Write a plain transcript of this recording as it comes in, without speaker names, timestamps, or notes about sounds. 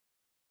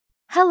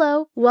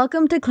Hello,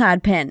 welcome to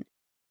CladPin.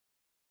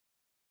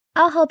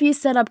 I'll help you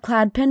set up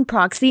CladPin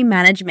proxy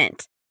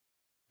management.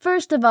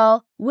 First of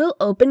all, we'll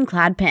open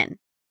CladPin.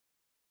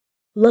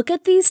 Look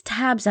at these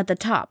tabs at the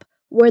top,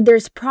 where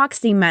there's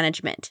proxy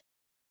management.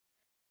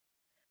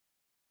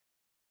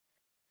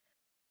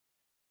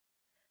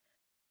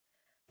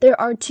 There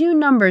are two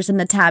numbers in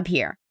the tab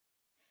here.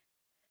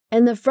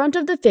 In the front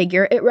of the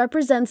figure, it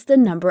represents the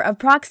number of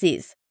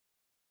proxies.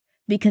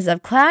 Because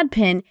of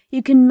CladPin,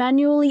 you can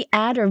manually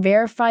add or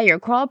verify your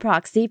crawl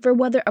proxy for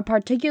whether a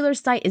particular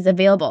site is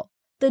available,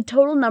 the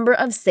total number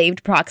of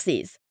saved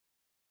proxies.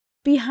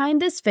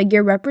 Behind this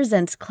figure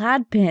represents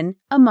CladPin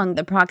among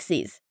the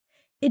proxies.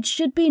 It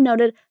should be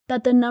noted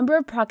that the number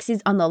of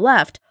proxies on the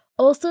left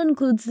also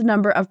includes the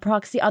number of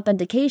proxy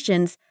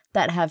authentications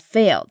that have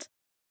failed.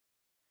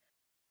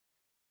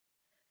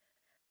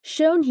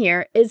 Shown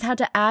here is how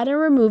to add and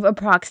remove a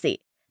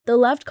proxy. The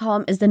left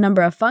column is the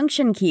number of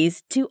function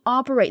keys to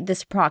operate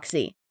this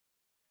proxy.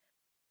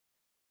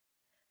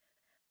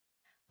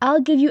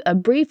 I'll give you a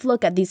brief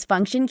look at these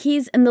function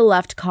keys in the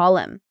left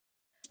column.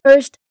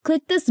 First,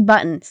 click this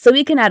button so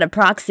we can add a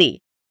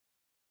proxy.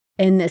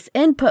 In this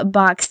input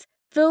box,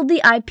 fill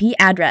the IP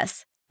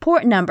address,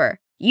 port number,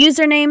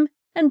 username,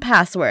 and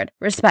password,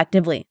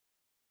 respectively.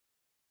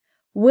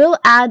 We'll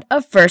add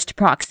a first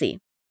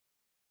proxy.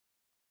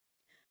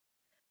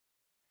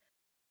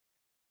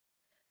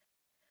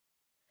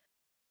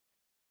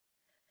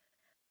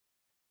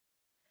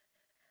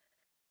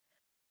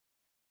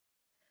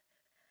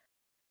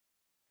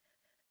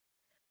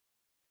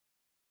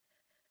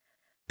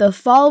 The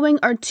following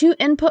are two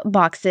input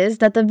boxes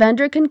that the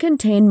vendor can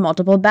contain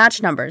multiple batch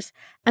numbers,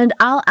 and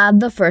I'll add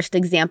the first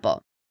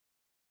example.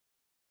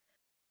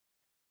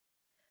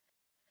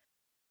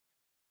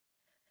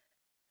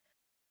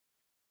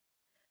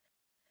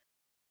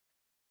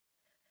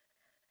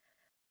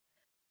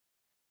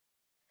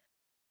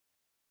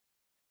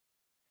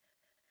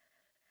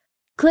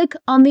 Click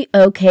on the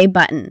OK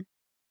button.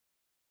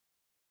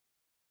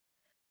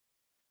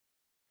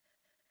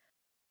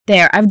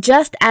 There, I've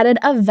just added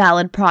a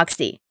valid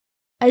proxy.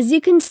 As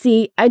you can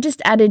see, I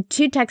just added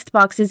two text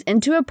boxes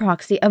into a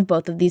proxy of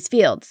both of these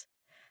fields.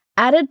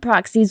 Added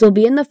proxies will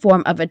be in the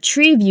form of a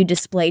tree view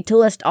display to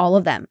list all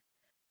of them.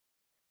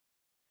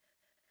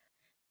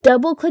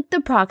 Double-click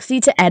the proxy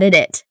to edit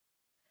it.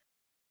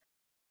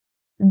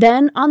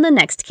 Then on the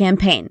next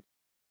campaign.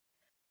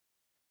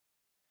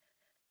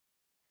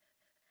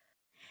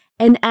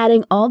 In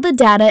adding all the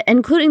data,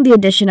 including the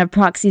addition of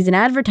proxies and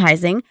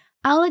advertising,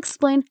 I'll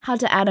explain how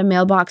to add a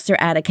mailbox or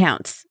add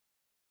accounts.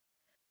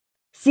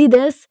 See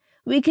this?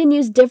 We can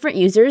use different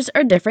users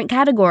or different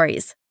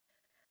categories.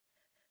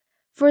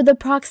 For the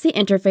proxy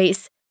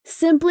interface,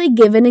 simply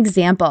give an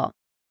example.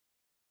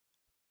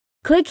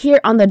 Click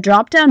here on the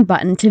drop-down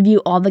button to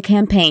view all the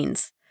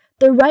campaigns.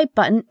 The right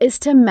button is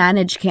to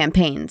manage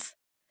campaigns.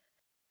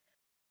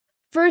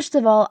 First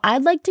of all,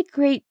 I'd like to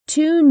create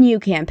two new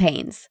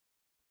campaigns.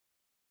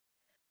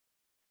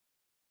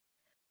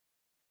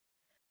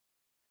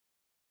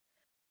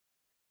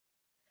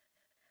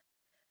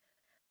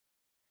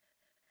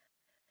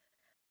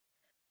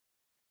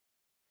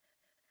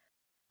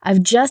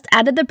 I've just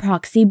added the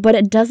proxy, but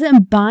it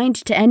doesn't bind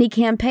to any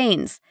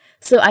campaigns,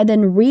 so I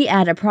then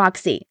re-add a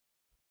proxy.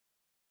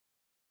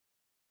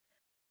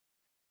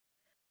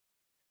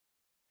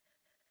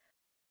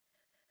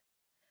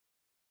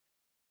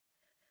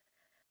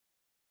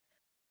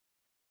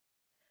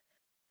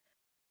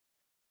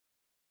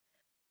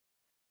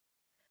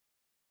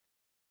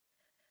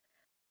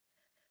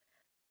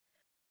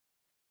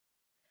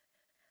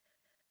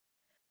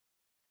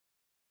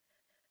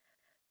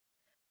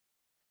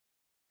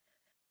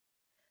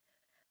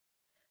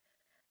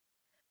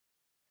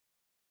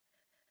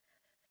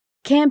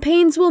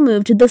 Campaigns will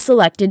move to the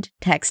selected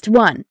Text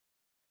 1.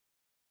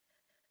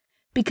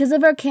 Because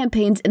of our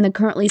campaigns in the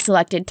currently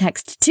selected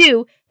Text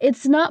 2,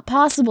 it's not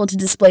possible to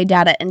display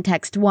data in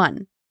Text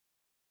 1.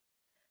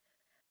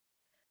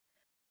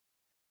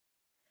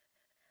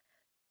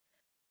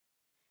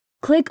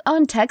 Click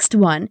on Text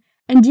 1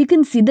 and you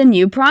can see the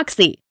new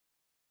proxy.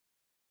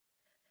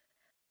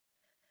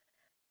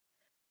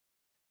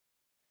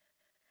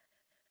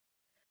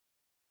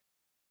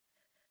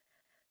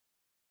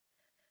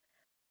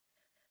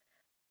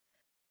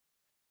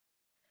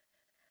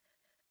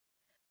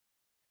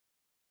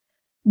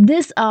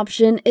 This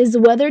option is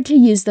whether to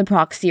use the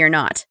proxy or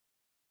not.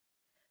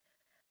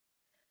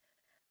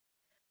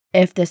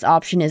 If this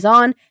option is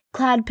on,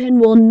 CladPin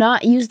will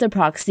not use the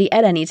proxy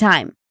at any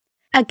time.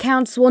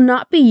 Accounts will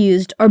not be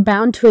used or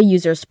bound to a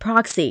user's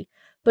proxy,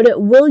 but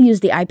it will use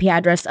the IP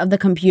address of the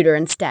computer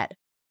instead.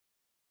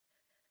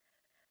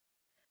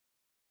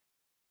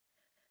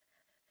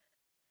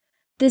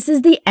 This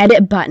is the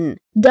Edit button.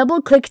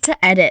 Double-click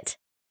to edit.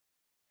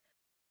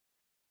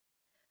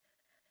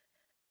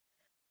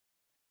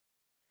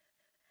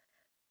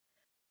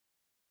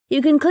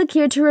 You can click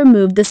here to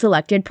remove the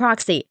selected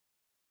proxy.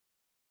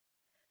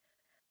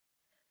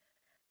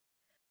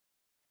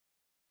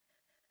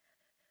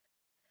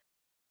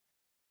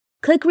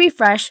 Click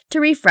Refresh to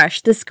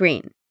refresh the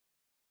screen.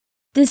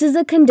 This is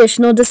a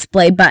conditional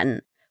display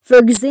button. For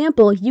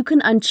example, you can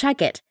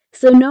uncheck it,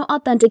 so no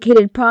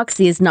authenticated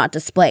proxy is not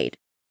displayed.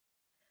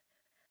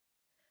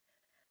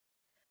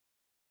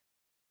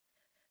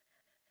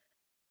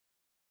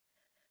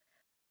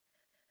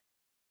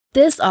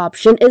 This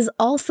option is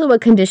also a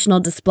conditional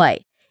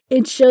display.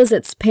 It shows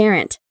its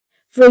parent.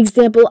 For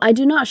example, I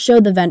do not show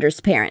the vendor's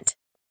parent.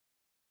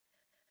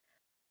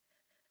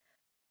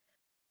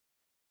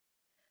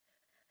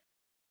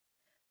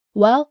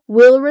 Well,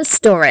 we'll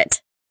restore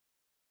it,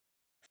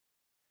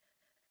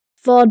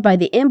 followed by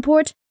the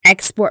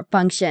import/export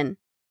function.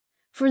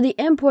 For the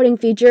importing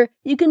feature,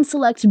 you can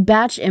select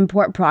Batch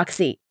Import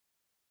Proxy.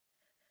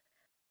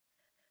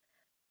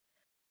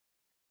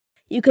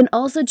 You can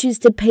also choose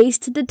to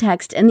paste the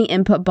text in the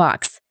input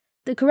box.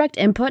 The correct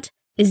input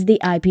is the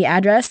IP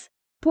address,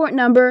 port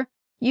number,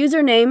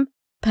 username,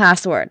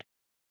 password.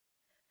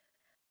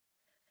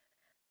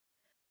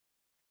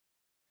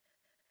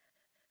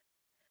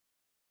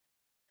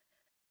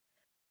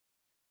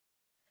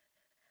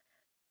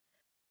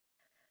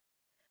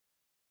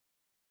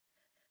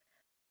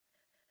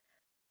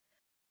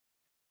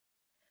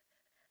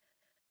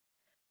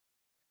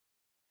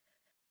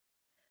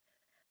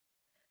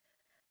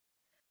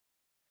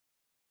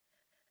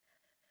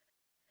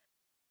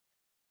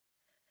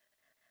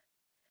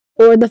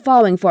 Or the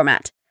following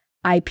format: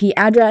 IP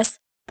address,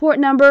 port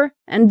number,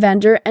 and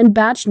vendor and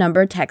batch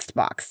number text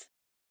box.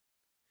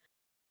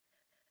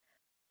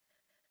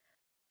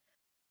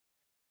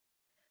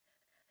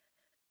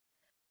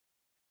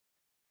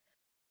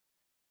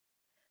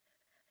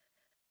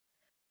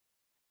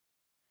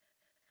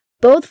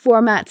 Both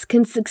formats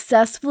can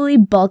successfully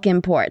bulk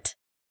import.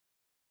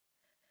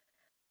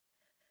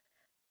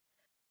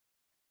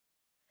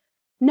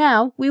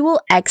 Now we will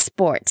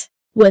export.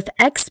 With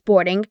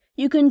exporting,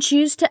 you can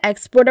choose to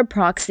export a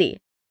proxy.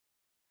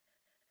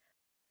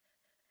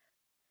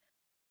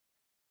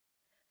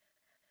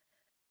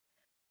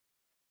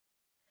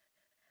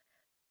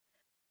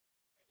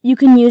 You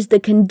can use the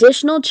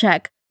conditional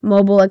check,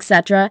 mobile,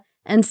 etc.,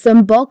 and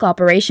some bulk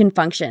operation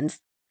functions.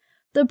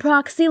 The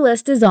proxy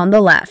list is on the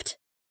left.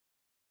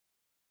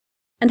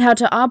 And how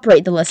to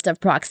operate the list of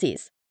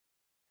proxies.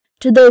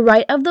 To the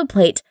right of the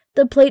plate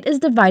is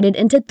divided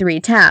into 3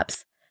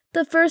 tabs.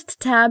 The first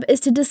tab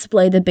is to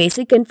display the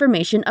basic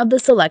information of the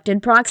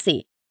selected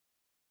proxy.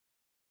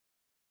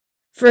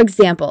 For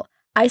example,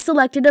 I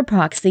selected a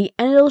proxy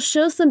and it'll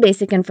show some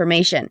basic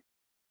information.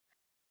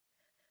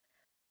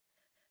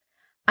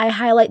 I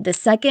highlight the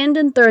second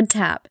and third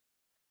tab.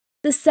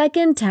 The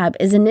second tab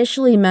is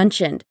initially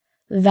mentioned,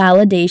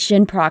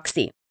 Validation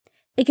Proxy.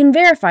 It can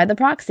verify the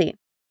proxy.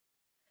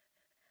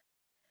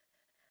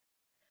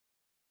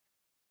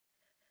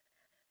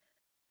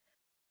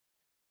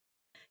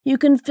 You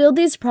can fill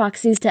these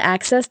proxies to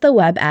access the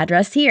web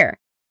address here.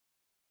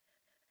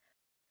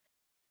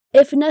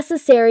 If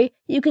necessary,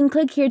 you can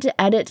click here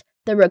to edit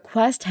the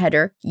request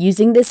header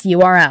using this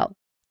URL.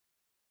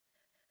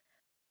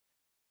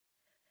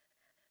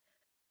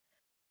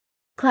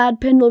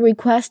 CladPin will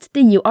request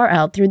the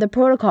URL through the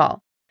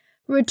protocol.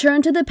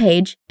 Return to the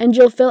page and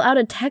you'll fill out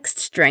a text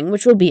string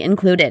which will be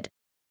included.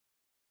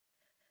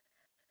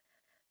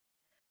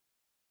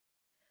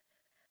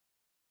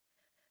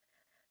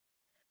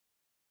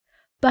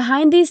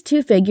 Behind these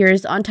 2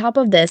 figures on top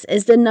of this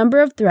is the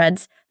number of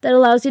threads that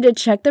allows you to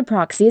check the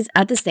proxies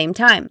at the same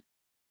time.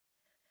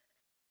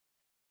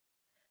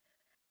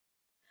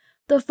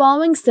 The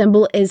following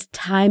symbol is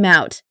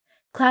timeout.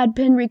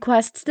 CladPin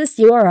requests this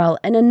URL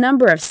in a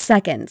number of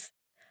seconds.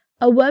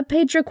 A web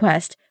page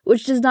request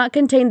which does not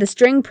contain the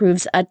string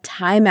proves a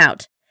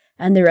timeout,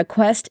 and the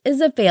request is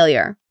a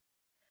failure.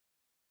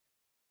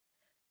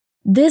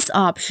 This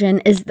option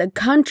is the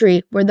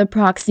country where the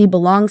proxy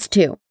belongs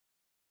to.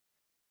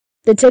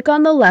 The tick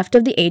on the left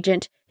of the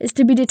agent is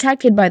to be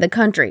detected by the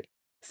country,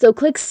 so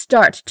click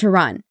Start to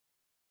run.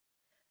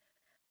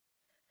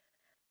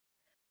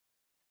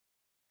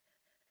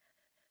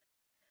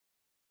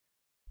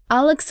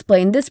 I'll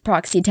explain this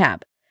proxy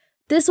tab.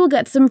 This will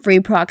get some free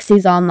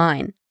proxies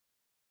online.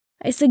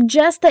 I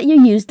suggest that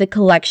you use the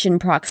collection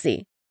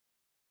proxy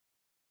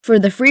for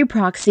the free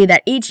proxy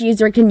that each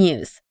user can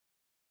use.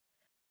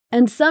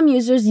 And some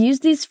users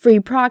use these free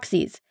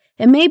proxies.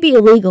 It may be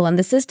illegal and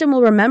the system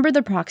will remember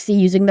the proxy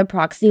using the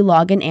proxy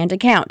login and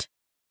account.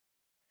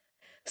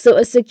 So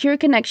a secure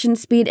connection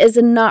speed is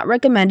not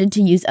recommended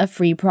to use a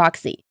free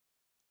proxy.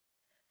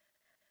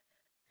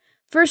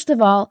 First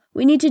of all,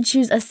 we need to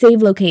choose a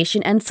save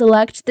location and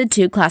select the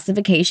 2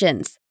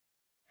 classifications.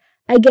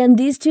 Again,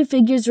 these 2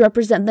 figures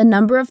represent the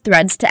number of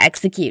threads to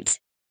execute.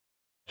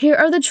 Here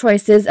are the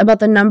choices about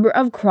the number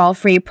of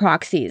crawl-free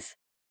proxies.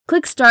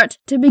 Click Start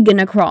to begin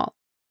a crawl.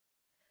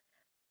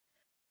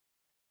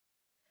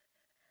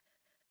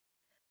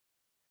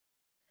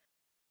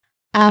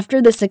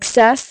 After the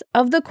success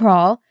of the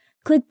crawl,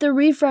 click the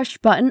refresh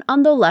button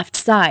on the left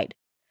side.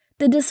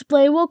 The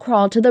display will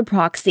crawl to the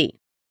proxy.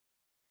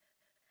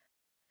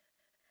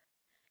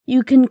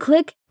 You can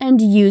click and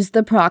use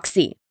the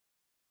proxy.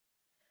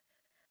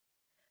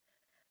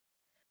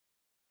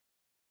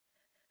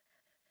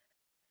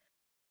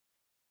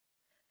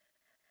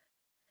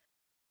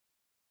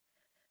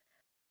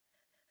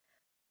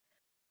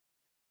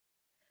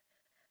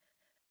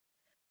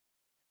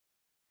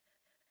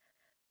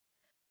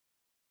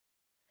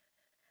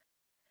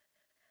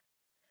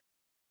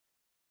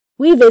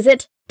 we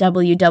visit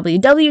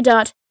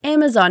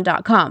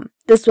www.amazon.com,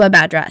 this web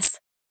address.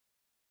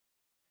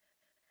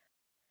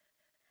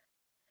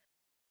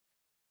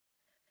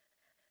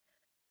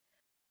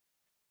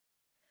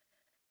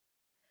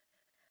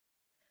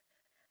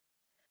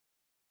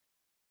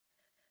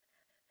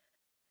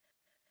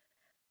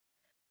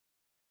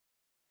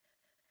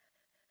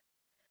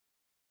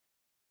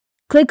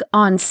 Click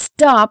on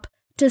Stop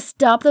to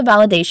stop the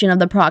validation of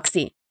the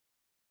proxy.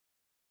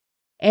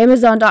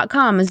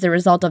 Amazon.com is the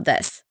result of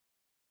this.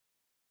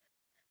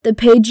 The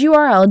page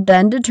URL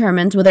then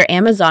determines whether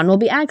Amazon will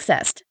be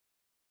accessed.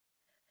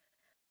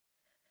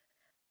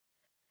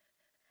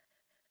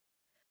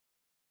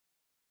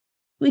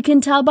 We can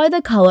tell by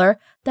the color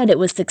that it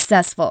was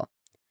successful.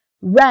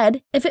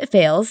 Red if it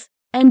fails,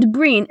 and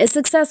green is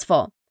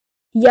successful.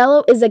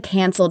 Yellow is a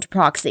canceled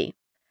proxy.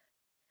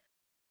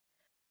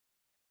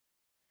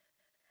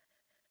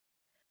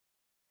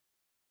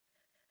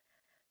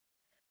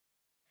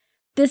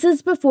 This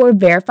is before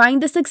verifying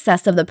the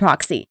success of the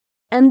proxy,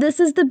 and this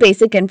is the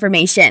basic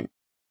information.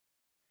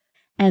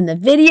 And the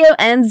video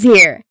ends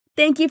here.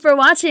 Thank you for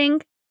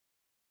watching!